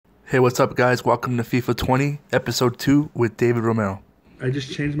Hey, what's up, guys? Welcome to FIFA 20, Episode 2 with David Romero. I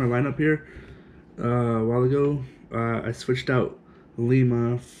just changed my lineup here a while ago. I switched out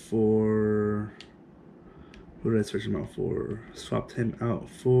Lima for... Who did I switch him out for? Swapped him out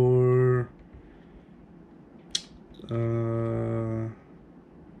for...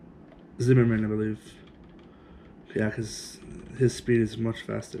 Zimmerman, I believe. Yeah, because his speed is much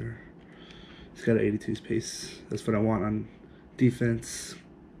faster. He's got an 82 pace. That's what I want on defense.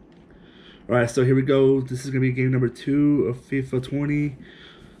 Alright, so here we go. This is going to be game number 2 of FIFA 20.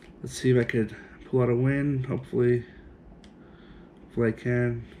 Let's see if I could pull out a win. Hopefully I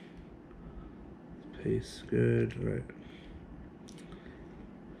can. Pace, good. Alright.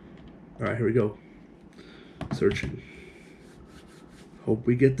 Alright, here we go. Searching. Hope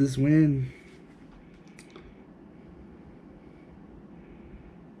we get this win.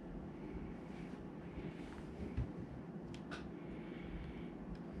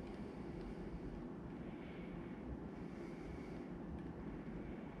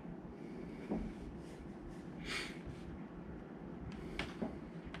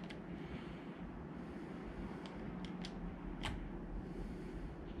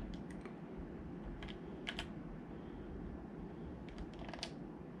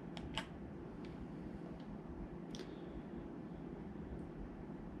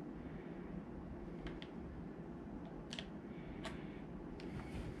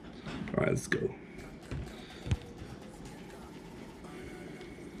 All right, let's go.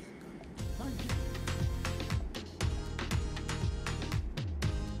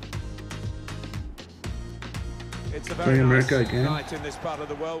 It's a very America nice again. night in this part of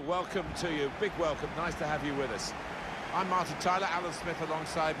the world. Welcome to you. Big welcome. Nice to have you with us. I'm Martin Tyler, Alan Smith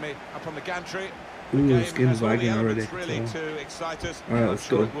alongside me up on the gantry. Ooh, this game is has all the lagging already. elements really to excite us. All right, I'm let's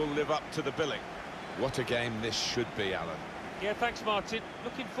sure go. it will live up to the billing. What a game this should be, Alan. Yeah, thanks, Martin.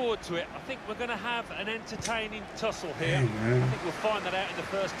 Looking forward to it. I think we're going to have an entertaining tussle here. Hey, man. I think we'll find that out in the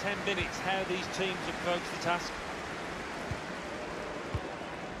first 10 minutes, how these teams approach the task.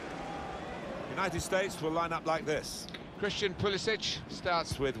 United States will line up like this. Christian Pulisic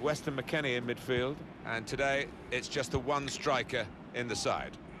starts with Weston McKennie in midfield, and today it's just the one striker in the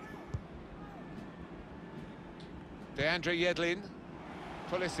side. Deandre Yedlin,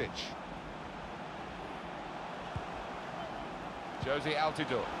 Pulisic. Josie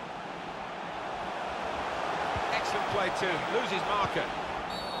Altidore. Excellent play too. Loses marker.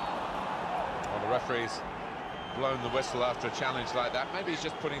 Well, the referee's blown the whistle after a challenge like that. Maybe he's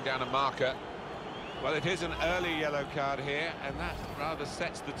just putting down a marker. Well, it is an early yellow card here, and that rather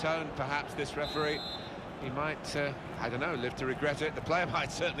sets the tone, perhaps, this referee. He might, I don't know, live to regret it. The player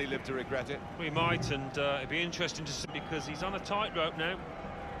might certainly live to regret it. We might, and it'd be interesting to see, because he's on a tightrope now.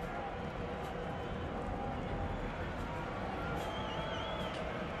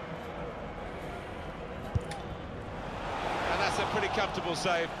 And that's a pretty comfortable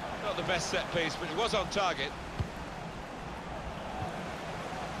save. Not the best set piece, but it was on target.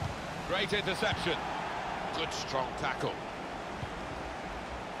 Great interception. Good strong tackle.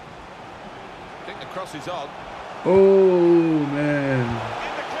 I think the cross is on. Oh, man. In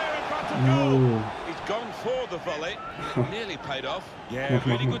the clear in front of No. goal. He's gone for the volley. It nearly paid off. Yeah,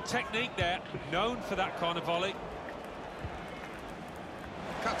 really good technique there. Known for that kind of volley.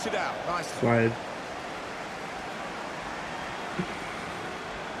 Cuts it out. Nice. Slide.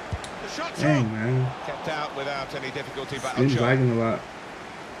 The shot's Dang, on. man. Kept out without any difficulty. But Game's lagging a lot.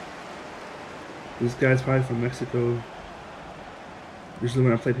 This guy's probably from Mexico. Usually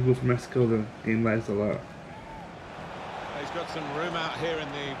when I play people from Mexico, the game lags a lot. He's got some room out here in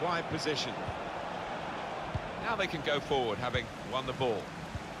the wide position. Now they can go forward, having won the ball.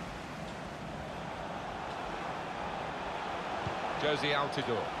 Josie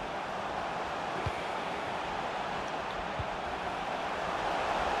Altidore.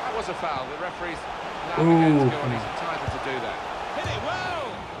 That was a foul. The referee's allowing him to go on. He's entitled to do that. Hit it well!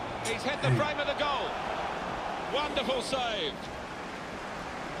 He's hit the frame of the goal. Wonderful save.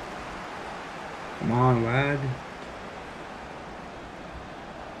 Come on, lad.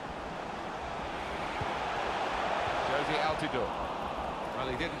 Josie Altidore. Well,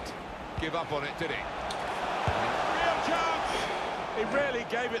 he didn't give up on it, did he? Real chance! He really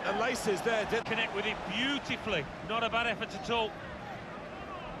gave it the laces there, didn't he? Connect with it beautifully. Not a bad effort at all.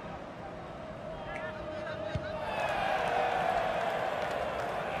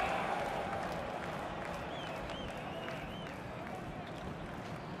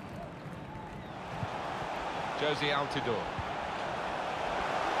 Josie Altidore.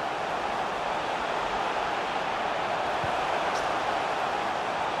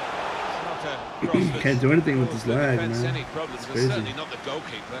 It's not a cross can't do anything with this lag, Any man. problems, It's but crazy. certainly not the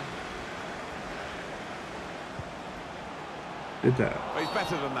goalkeeper. Did that. But he's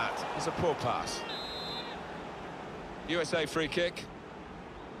better than that. It's a poor pass. USA free kick.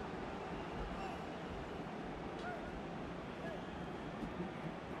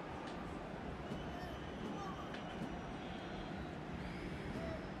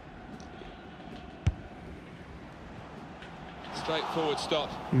 Straightforward stop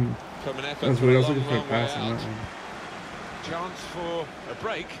from an effort. That's for what I a was long, looking for, a long way pass on out. that one. Chance for a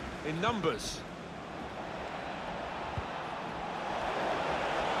break in numbers.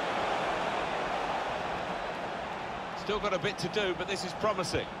 Still got a bit to do, but this is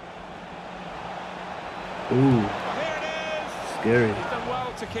promising. Ooh, Here it is! scary. He's done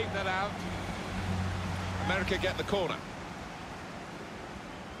well to keep that out. America get the corner.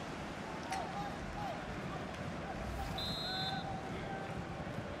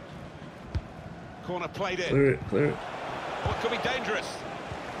 Corner played in. Clear it, clear it. What could be dangerous?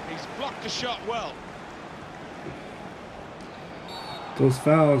 He's blocked the shot well. Those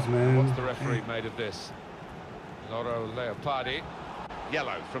fouls, man. What's the referee made of this? Loro Leopardi.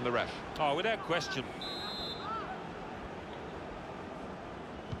 Yellow from the ref. Oh, without question.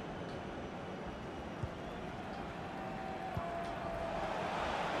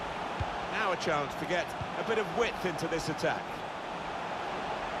 Now a chance to get a bit of width into this attack.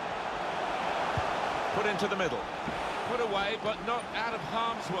 Put into the middle. Put away, but not out of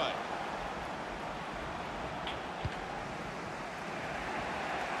harm's way.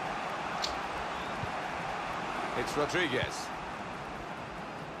 It's Rodriguez.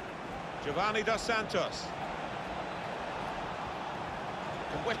 Giovanni Dos Santos.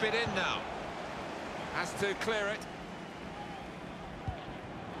 Can whip it in now. Has to clear it.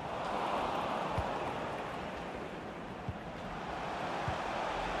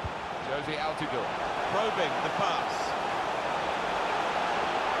 Josie Altidore probing the pass.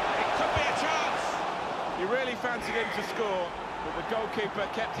 It could be a chance. He really fancied him to score, but the goalkeeper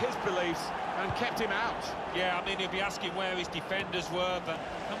kept his beliefs and kept him out. Yeah, I mean, he'll be asking where his defenders were, but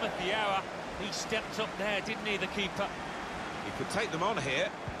cometh the hour. He stepped up there, didn't he, the keeper? He could take them on here.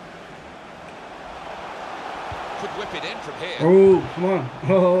 Could whip it in from here. Oh, come on.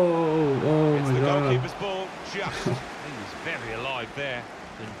 Oh It's my the God. goalkeeper's ball, just. He was very alive there.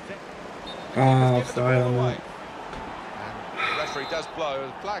 Ah, Given the offside ball on away. that. And the referee does blow.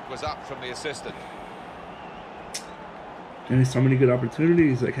 The flag was up from the assistant. And so many good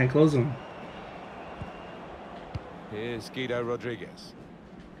opportunities. I can't close them. Here's Guido Rodriguez.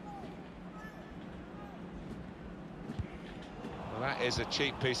 Well, that is a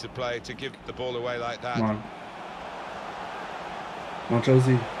cheap piece of play to give the ball away like that. Come on. Come on,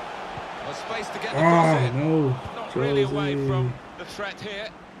 Josie. Well, space to get the cross Oh, in. no. Not really away Josie. from the threat here.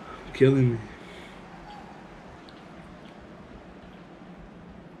 Killing me.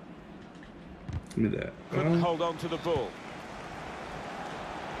 Give me that. Couldn't hold on to the ball.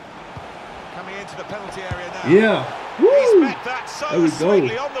 Coming into the penalty area now. Yeah. He's Woo! met that There so we go.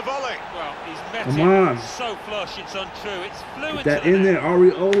 sweetly on the volley. Well, he's met Come it on. so flush, it's untrue. It's fluent. Get that in there,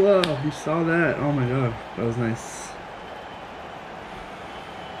 Areola. You saw that. Oh my God. That was nice.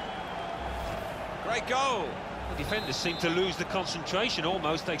 Great goal. The defenders seem to lose the concentration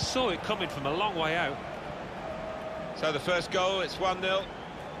almost. They saw it coming from a long way out. So the first goal, it's 1-0.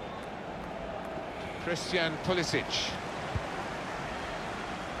 Christian Pulisic.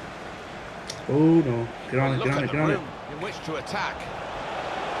 Oh no. Get on it, Look get on at it, the get on it. room in which to attack.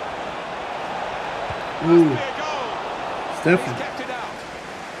 Ooh. Must be a goal. He's Stefan, kept it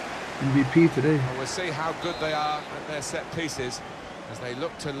out. MVP today. And we'll see how good they are at their set pieces as they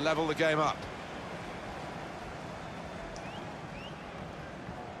look to level the game up.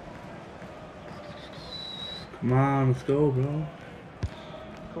 Come on, let's go, bro.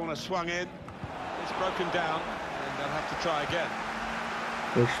 Corner swung in. It's broken down, and they'll have to try again.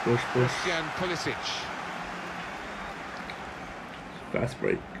 Push, push, push. Christian Pulisic. Fast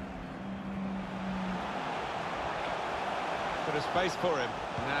break. Bit of space for him.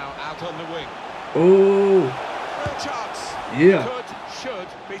 Now out on the wing. Oh, Real chance. yeah. Could, should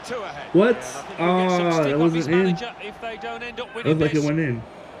be two ahead. What? And I think he'll get some Ah, stick that off his wasn't in. manager if they don't end up It winning looked like this. it went in.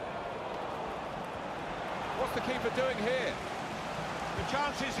 What's the keeper doing here? The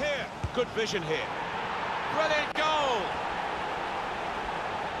chance is here. Good vision here. Brilliant goal.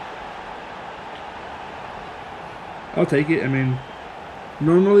 I'll take it. I mean,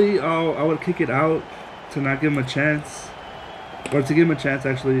 normally I would kick it out to not give him a chance, or to give him a chance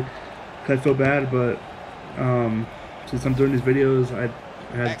actually, 'cause I feel bad. But since I'm doing these videos, I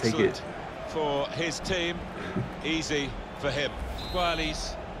had to take Excellent it. for his team. Easy for him. Well,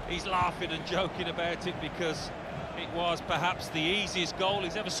 he's He's laughing and joking about it because it was perhaps the easiest goal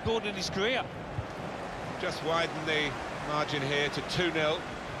he's ever scored in his career. Just widen the margin here to 2-0.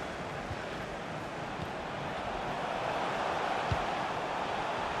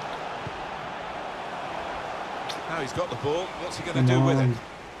 Now he's got the ball. What's he going to do with it?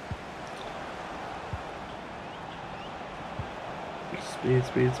 Speed,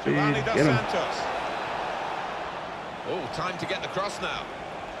 speed, speed. Get him. Oh, time to get the cross now.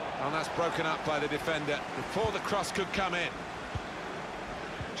 And that's broken up by the defender before the cross could come in.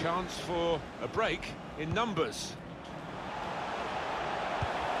 Chance for a break in numbers.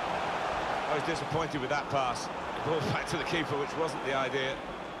 I was disappointed with that pass. Ball back to the keeper, which wasn't the idea.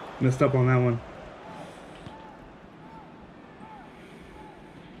 Messed up on that one.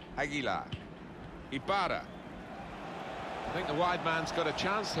 Aguilar. Ibarra. I think the wide man's got a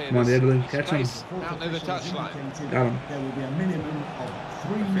chance here. Come on, Evelyn, catch him. Out near the touchline. Got him. There will be a minimum of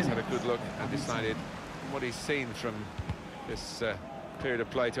 3 minutes. He's had a good look and decided what he's seen from this period of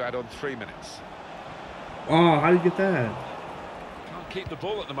play to add on 3 minutes. Oh, how did you get that? Can't keep the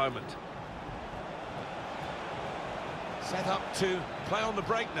ball at the moment. Set up to play on the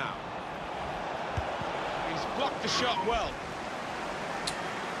break now. He's blocked the shot well.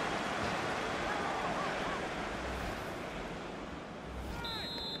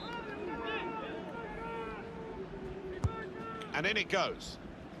 And in it goes.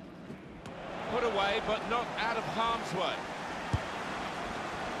 Put away, but not out of harm's way.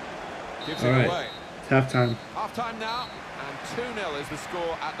 Gives it away. It's half-time. Half-time now, and 2-0 is the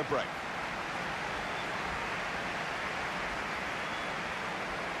score at the break.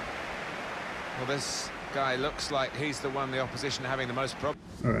 Well, this guy looks like he's the one the opposition having the most problems.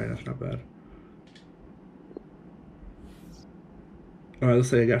 All right, that's not bad. All right, let's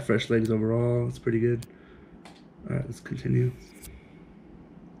say I got fresh legs overall. That's pretty good. All right, let's continue.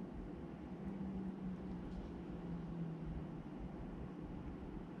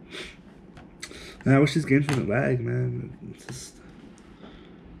 I wish these games wouldn't lag, man. It's just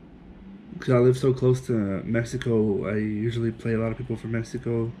because I live so close to Mexico. I usually play a lot of people from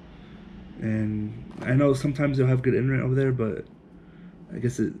Mexico, and I know sometimes they'll have good internet over there, but I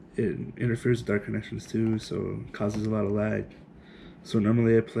guess it interferes with our connections too, so it causes a lot of lag. So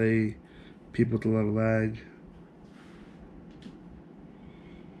normally I play people with a lot of lag.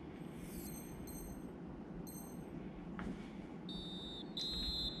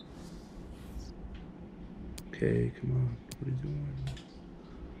 Okay, come on. What are you doing?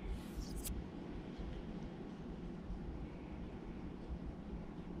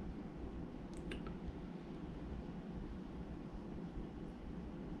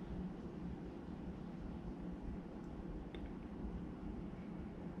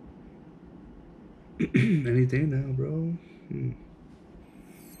 Anything now, bro?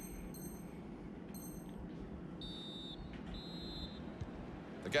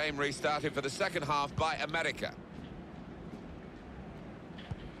 The game restarted for the second half by America.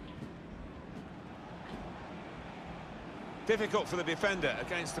 Difficult for the defender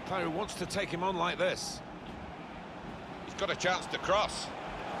against the player who wants to take him on like this. He's got a chance to cross.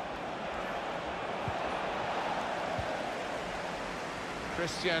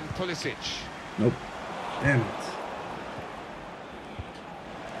 Christian Pulisic. Nope. Damn it.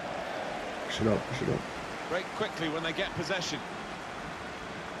 Push it up, push it up. Break quickly when they get possession.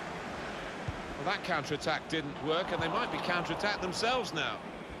 Well, that counter-attack didn't work, and they might be counter-attacked themselves now.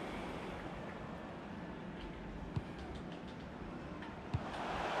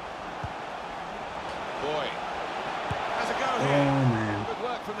 Boy. Has a go here. Oh, man. Good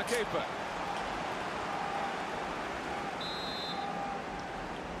work from the keeper.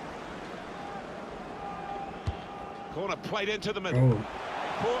 Corner played into the middle. Oh.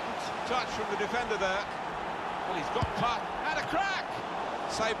 Important touch from the defender there. Well, he's got puck and a crack.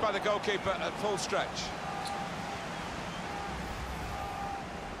 Saved by the goalkeeper at full stretch.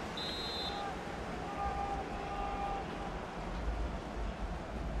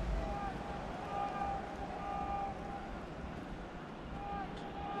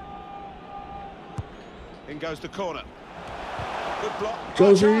 In goes the corner. Good block.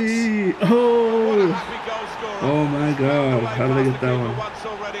 Josie! What a Oh! happy goal scorer. Oh my God! How did I get that one? Once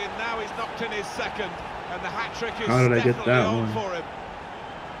already, and now he's knocked in his second, and the hat-trick is How did I get definitely that on one? for him.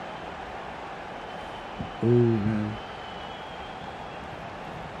 Oh man!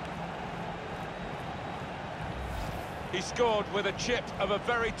 He scored with a chip of a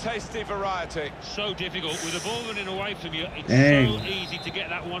very tasty variety. So difficult with the ball running away from you. It's Dang. so easy to get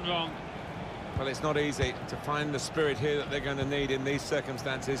that one wrong. Well, it's not easy to find the spirit here that they're going to need in these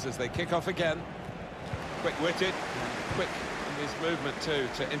circumstances as they kick off again. Quick-witted, quick in his movement too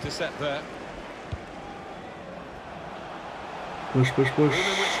to intercept there. Push, push, Room push.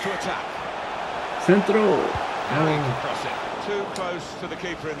 in which to attack. Centro. Now he can Oh. cross it. Too close to the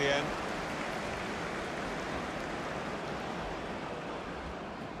keeper in the end.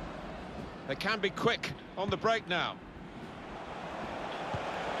 They can be quick on the break now.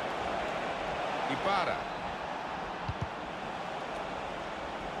 Ibarra.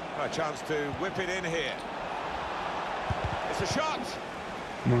 A chance to whip it in here. It's a shot.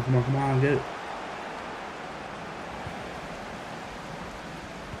 Come on, come on, come on, get it.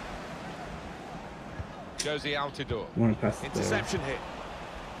 Josie Altidore. Want to pass it there. Interception here.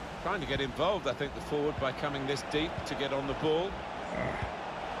 Trying to get involved, I think, the forward by coming this deep to get on the ball.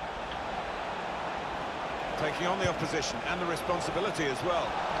 Taking on the opposition and the responsibility as well.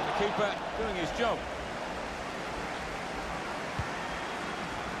 And the keeper doing his job.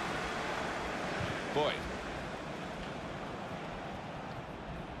 Boyd.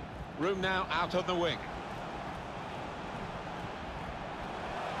 Room now out on the wing.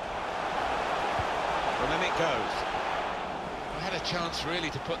 And then it goes. I had a chance really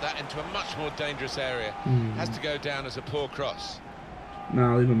to put that into a much more dangerous area. Has to go down as a poor cross.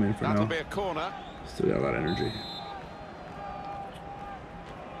 Nah, leave him in for That'll now. be a corner. Still got a lot of energy.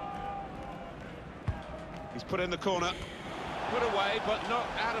 He's put in the corner. Put away, but not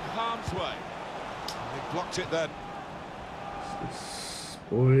out of harm's way. He blocked it then.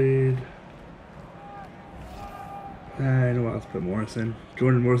 Boyd. I know what, let's put Morris in.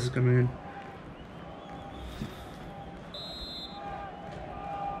 Jordan Morris is coming in.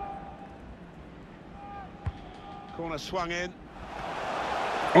 Corner swung in.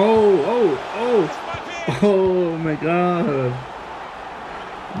 Oh, oh, This might be it. oh my God.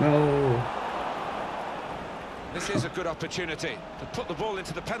 No. This is a good opportunity to put the ball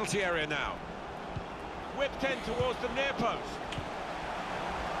into the penalty area now. Whipped in towards the near post.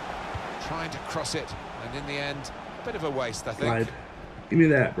 Trying to cross it, and in the end, a bit of a waste, I think. Slide. Give me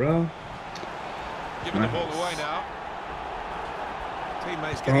that, bro. Giving the ball Nice. away now.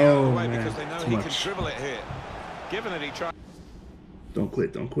 Teammates getting out of the Oh, way man, because they know too he much. can dribble it here. Given that he tried. Don't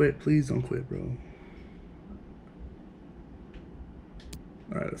quit, please don't quit, bro.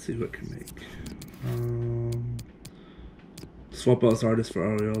 Alright, let's see what can make. Swap out artist for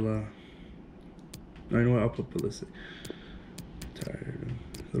Areola. No, you know what? I'll put Pulisic. Tired.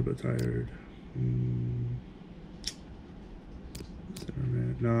 A little bit tired.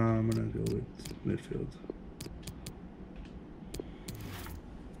 Center. Nah, I'm gonna go with midfield.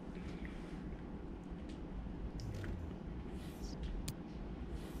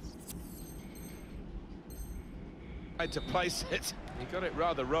 Tried to place it. He got it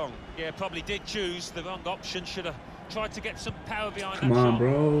rather wrong. Yeah, probably did choose the wrong option. Should have tried to get some power behind Come that on, shot.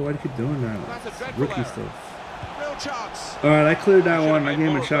 bro. Why do you keep doing that? That's a dreadful Rookie error. stuff. Real chance. Alright, I cleared that Should've one. I made gave him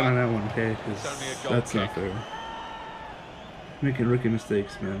more a of shot that. on that one, okay? It's only a Because goal that's kick. not fair. Making rookie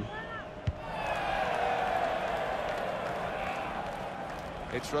mistakes, man.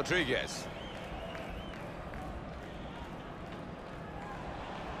 It's Rodriguez.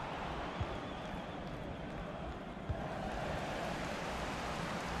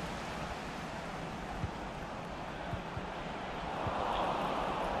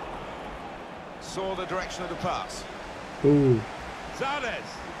 Saw the direction of the pass. Ooh. Zardes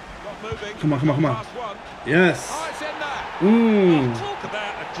got moving. Come on, come on, come on. Last one. Yes. Oh, it's in there. Mmm. Talk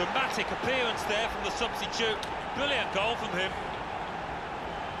about a dramatic appearance there from the substitute. Brilliant goal from him.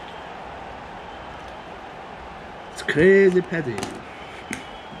 It's crazy, Paddy.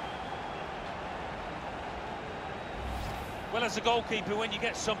 Well, as a goalkeeper, when you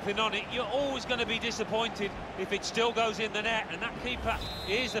get something on it, you're always going to be disappointed if it still goes in the net, and that keeper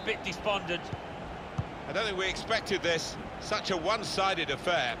is a bit despondent. I don't think we expected this. Such a one-sided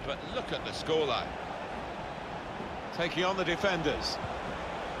affair, but look at the scoreline. Taking on the defenders.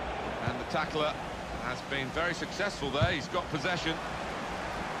 And the tackler has been very successful there. He's got possession.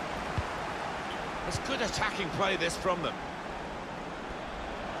 It's good attacking play, this, from them.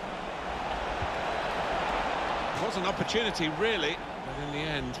 It was an opportunity, really, but in the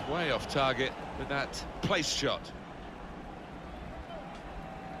end, way off target with that place shot.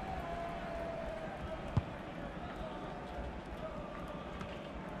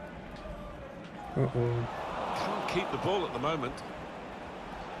 Uh-oh. Can't keep the ball at the moment.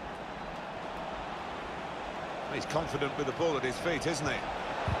 He's confident with the ball at his feet, isn't he?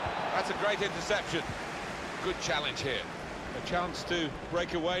 That's a great interception. Good challenge here. A chance to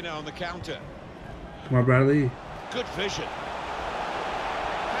break away now on the counter. Come on, Bradley. Good vision.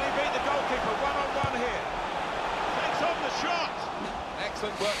 Can he beat the goalkeeper one-on-one here? Takes on the shot.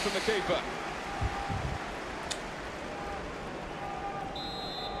 Excellent work from the keeper.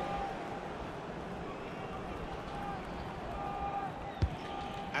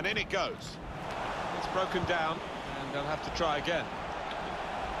 And in it goes. It's broken down, and they'll have to try again.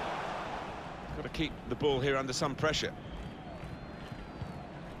 Got to keep the ball here under some pressure.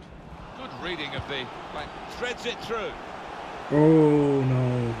 Good reading of the... Like, threads it through. Oh,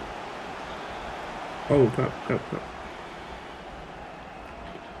 no. Oh, crap.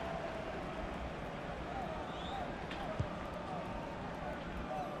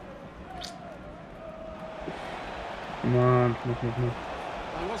 Come on.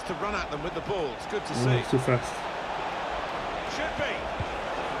 He wants to run at them with the ball. It's good to Oh, see. it's too fast. Should be.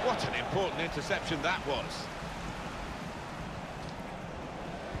 What an important interception that was.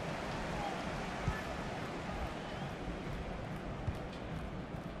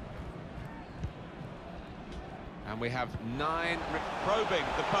 And we have 9 probing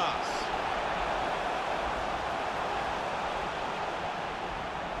the pass.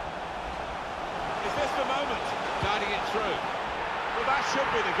 Is this the moment? Guiding it through. Well, that should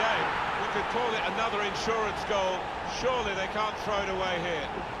be the game. We could call it another insurance goal. Surely they can't throw it away here.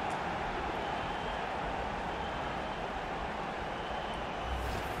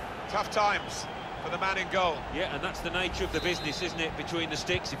 Tough times for the man in goal. Yeah, and that's the nature of the business, isn't it, between the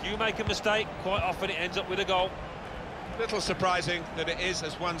sticks. If you make a mistake, quite often it ends up with a goal. Little surprising that it is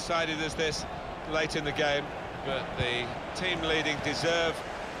as one-sided as this late in the game, but the team leading deserve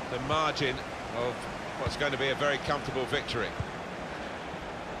the margin of what's going to be a very comfortable victory.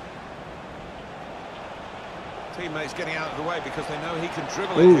 Teammates getting out of the way because they know he can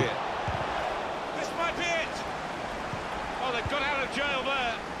dribble it here. This might be it! Oh, they've got out of jail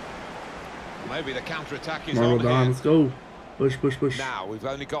there. Maybe the counter-attack is on here. Let's go. Push. Now, we've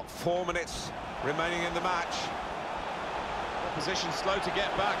only got 4 minutes remaining in the match. Opposition slow to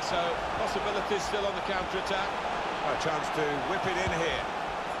get back, so possibilities still on the counter-attack. A chance to whip it in here.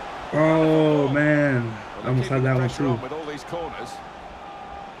 Oh, man. I almost had that one too. With all these corners.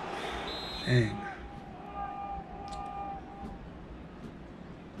 Dang.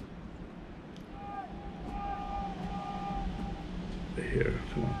 Here,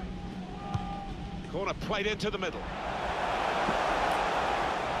 come on. Corner played into the middle.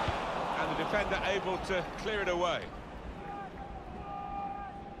 And the defender able to clear it away.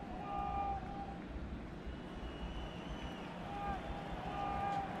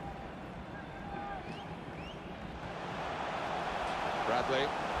 Bradley.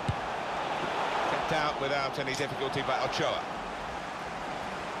 Kept out without any difficulty by Ochoa.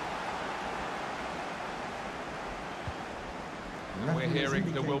 And we're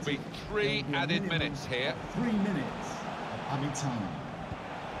hearing there will be 3 added minutes here. 3 minutes of added time.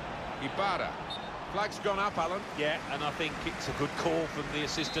 Ibarra. Flag's gone up, Alan. Yeah, and I think it's a good call from the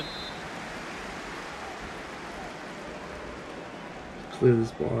assistant. Clear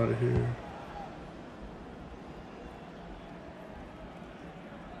this ball out of here.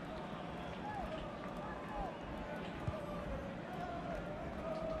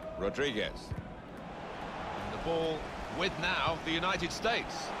 Rodriguez. And the ball with now the United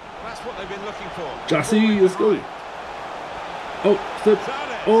States. Well, that's what they've been looking for. Jossie, let's go. Oh, slip.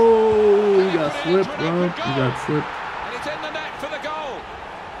 Oh, you got slipped, bro. You got slipped. And it's in the net for the goal.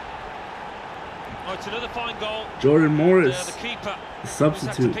 Oh, it's another fine goal. Jordan Morris, the keeper, the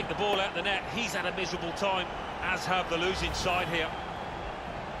substitute. who's had to pick the ball out of the net. He's had a miserable time, as have the losing side here.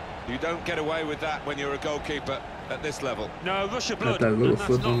 You don't get away with that when you're a goalkeeper at this level. No, rush of blood, that and that's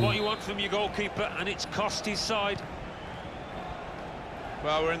not on. what you want from your goalkeeper, and it's cost his side.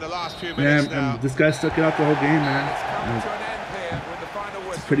 Well, we're in the last few minutes now. And this guy stuck it out the whole game, man. It's come to an end here with the final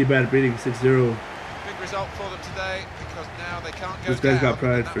whistle. It's pretty bad beating, 6-0. Big result for them today because now they can't go This guy's down, got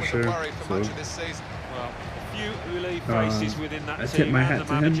pride and that for was sure, a worry for much so. of this season. Well, a few relief faces within that I tip team my and hat the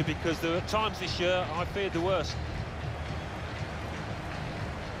to him. manager, because there are times this year I feared the worst.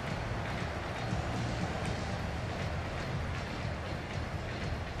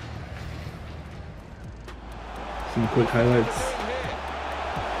 Some quick highlights.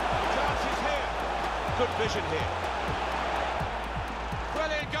 Chances here. Good vision here.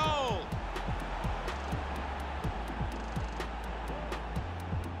 Brilliant goal.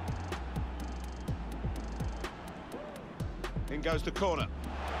 In goes the corner.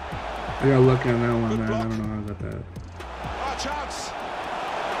 I got lucky on that one, Good man. block. I don't know how I got that. Oh, chance.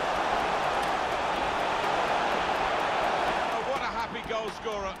 Oh, what a happy goal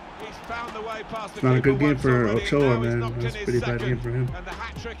scorer. He's found the way past the It's not a keeper good game once for already, Ochoa, now he's man. knocked in That's a his pretty bad second, game for him. And the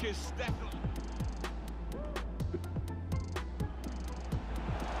hat-trick is definitely...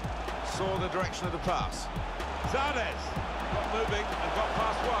 Saw the direction of the pass. Zardes got moving and got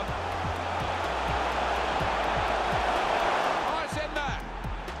past one. Oh, it's in there.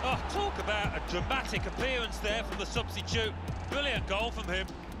 Oh, talk about a dramatic appearance there from the substitute. Brilliant goal from him.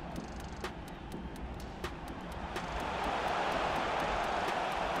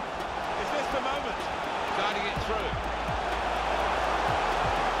 through.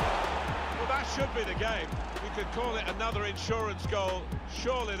 Well, that should be the game. You could call it another insurance goal.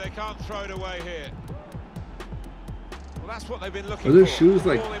 Surely they can't throw it away here. Well, that's what they've been looking for. Are their shoes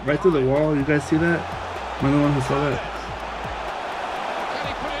like right through the wall? You guys see that? Am I the one who saw that?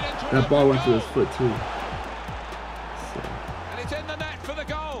 That ball went through his foot too. So. And it's in the net for the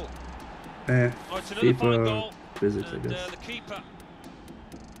goal. It's another fine goal. Physics, I guess. The keeper.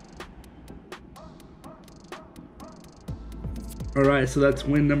 Alright, so that's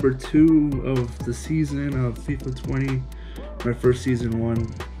win number 2 of the season of FIFA 20. My first season won.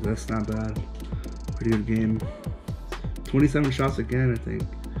 That's not bad. Pretty good game. 27 shots again, I think.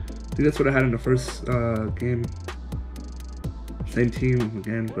 I think that's what I had in the first game. Same team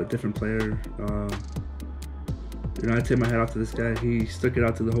again, but different player. You know, I take my hat off to this guy. He stuck it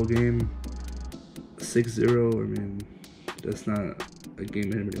out to the whole game. 6-0. I mean, that's not a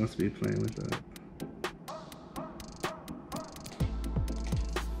game anybody wants to be playing with that.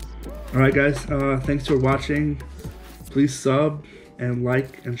 Alright guys, thanks for watching. Please sub and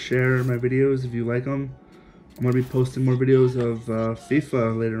like and share my videos if you like them. I'm going to be posting more videos of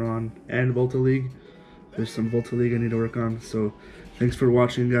FIFA later on and Volta League. There's some Volta League I need to work on. So thanks for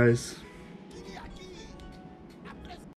watching guys.